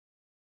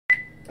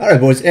Alright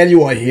boys,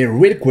 LUI here,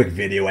 real quick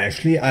video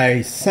actually.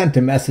 I sent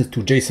a message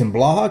to Jason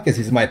Blaha because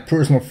he's my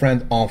personal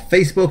friend on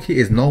Facebook. He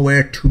is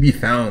nowhere to be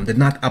found, did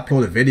not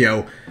upload a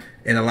video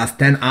in the last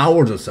 10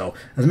 hours or so.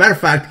 As a matter of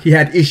fact, he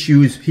has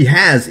issues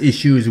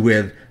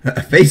with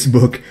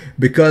Facebook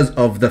because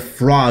of the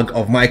frog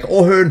of Mike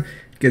O'Hearn,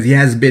 because he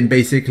has been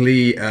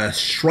basically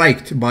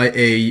striked by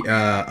a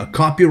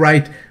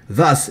copyright.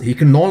 Thus, he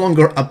can no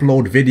longer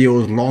upload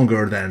videos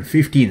longer than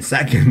 15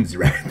 seconds,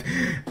 right?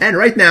 And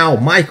right now,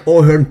 Mike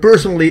O'Hearn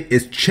personally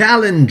is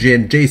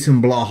challenging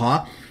Jason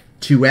Blaha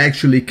to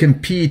actually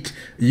compete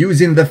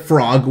using the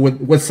frog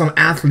with some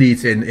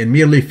athletes in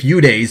merely a few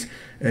days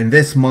in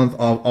this month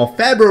of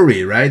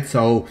February, right?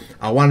 So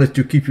I wanted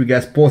to keep you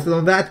guys posted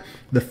on that.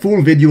 The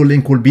full video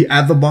link will be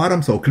at the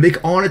bottom, so click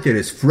on it. It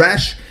is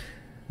fresh.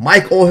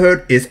 Mike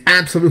O'Hearn is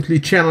absolutely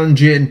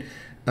challenging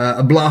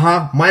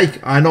Blaha. Mike,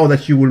 I know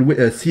that you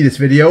will see this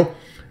video.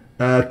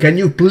 Can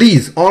you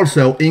please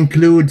also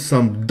include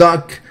some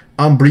duck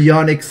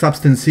embryonic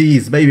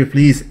substances, baby,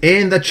 please,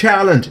 in the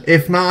challenge?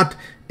 If not,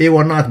 it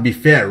will not be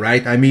fair,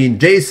 right? I mean,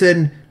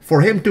 Jason,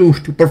 for him to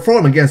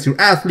perform against your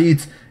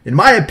athletes, in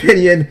my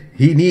opinion,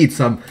 he needs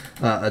some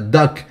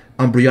duck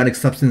embryonic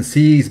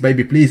substances,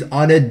 baby, please,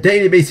 on a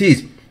daily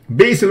basis.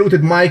 Be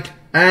saluted, Mike,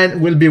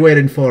 and we'll be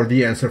waiting for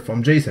the answer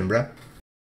from Jason, bruh.